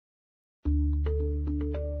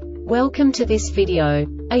Welcome to this video.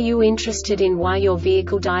 Are you interested in why your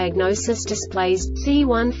vehicle diagnosis displays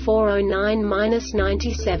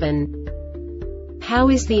C1409-97? How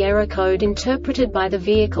is the error code interpreted by the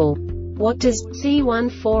vehicle? What does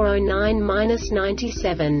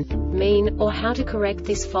C1409-97 mean, or how to correct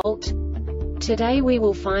this fault? Today we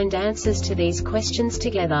will find answers to these questions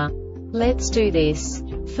together. Let's do this.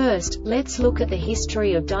 First, let's look at the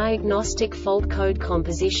history of diagnostic fault code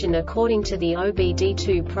composition according to the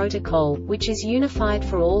OBD2 protocol, which is unified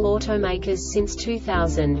for all automakers since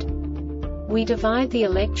 2000. We divide the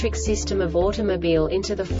electric system of automobile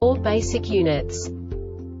into the four basic units: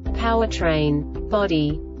 powertrain,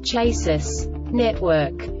 body, chassis,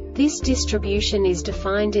 network. This distribution is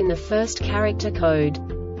defined in the first character code.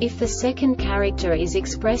 If the second character is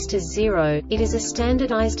expressed as 0, it is a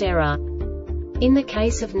standardized error. In the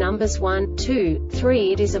case of numbers 1, 2,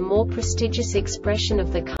 3, it is a more prestigious expression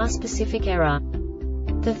of the car-specific error.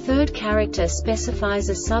 The third character specifies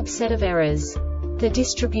a subset of errors. The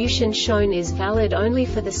distribution shown is valid only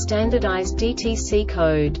for the standardized DTC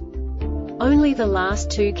code. Only the last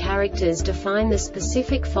two characters define the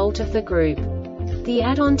specific fault of the group. The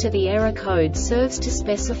add-on to the error code serves to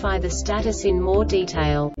specify the status in more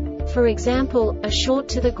detail. For example, a short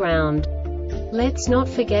to the ground. Let's not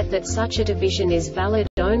forget that such a division is valid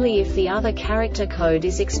only if the other character code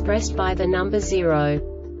is expressed by the number 0.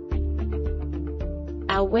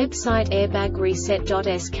 Our website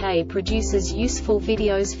airbagreset.sk produces useful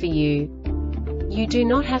videos for you. You do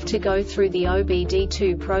not have to go through the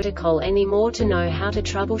OBD2 protocol anymore to know how to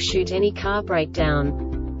troubleshoot any car breakdown.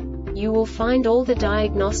 You will find all the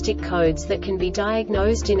diagnostic codes that can be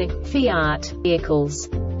diagnosed in a Fiat vehicles.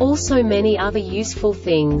 Also many other useful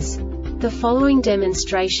things. The following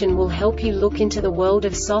demonstration will help you look into the world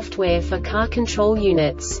of software for car control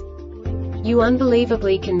units. You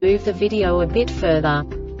unbelievably can move the video a bit further.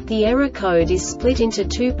 The error code is split into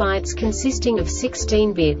 2 bytes consisting of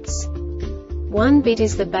 16 bits. 1 bit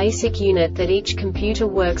is the basic unit that each computer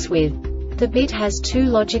works with. The bit has 2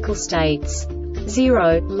 logical states: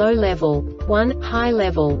 0, low level, 1, high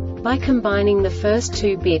level. By combining the first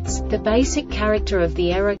 2 bits, the basic character of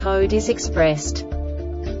the error code is expressed.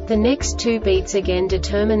 The next 2 beats again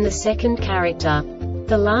determine the second character.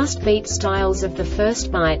 The last beat styles of the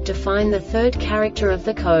first byte define the third character of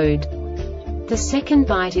the code. The second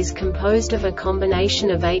byte is composed of a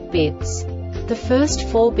combination of 8 bits. The first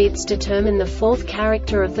 4 bits determine the fourth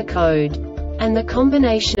character of the code. And the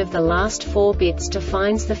combination of the last 4 bits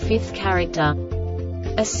defines the fifth character.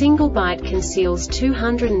 A single byte conceals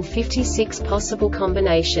 256 possible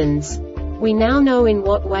combinations. We now know in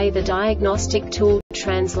what way the diagnostic tool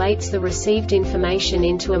translates the received information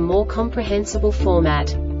into a more comprehensible format.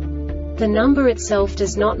 The number itself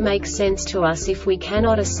does not make sense to us if we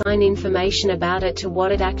cannot assign information about it to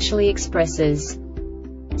what it actually expresses.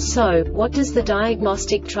 So, what does the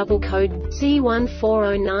Diagnostic Trouble Code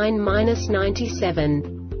C1409-97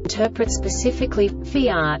 interpret specifically for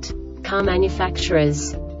Fiat car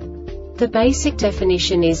manufacturers? The basic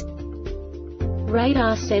definition is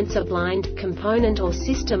radar sensor blind, component or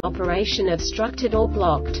system operation obstructed or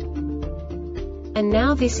blocked. And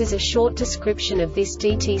now this is a short description of this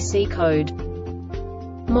DTC code.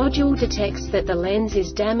 Module detects that the lens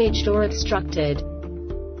is damaged or obstructed.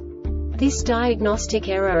 This diagnostic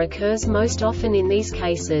error occurs most often in these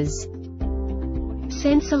cases: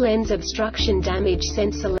 sensor lens obstruction, damage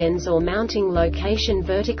sensor lens or mounting location,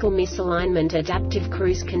 vertical misalignment, adaptive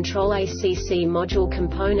cruise control, ACC module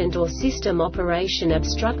component or system operation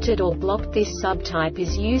obstructed or blocked. This subtype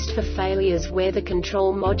is used for failures where the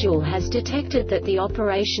control module has detected that the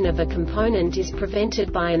operation of a component is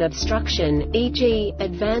prevented by an obstruction, e.g.,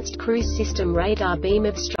 advanced cruise system radar beam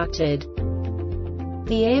obstructed.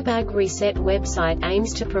 The Airbag Reset website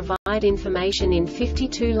aims to provide information in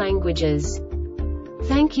 52 languages.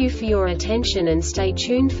 Thank you for your attention and stay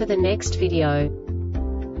tuned for the next video.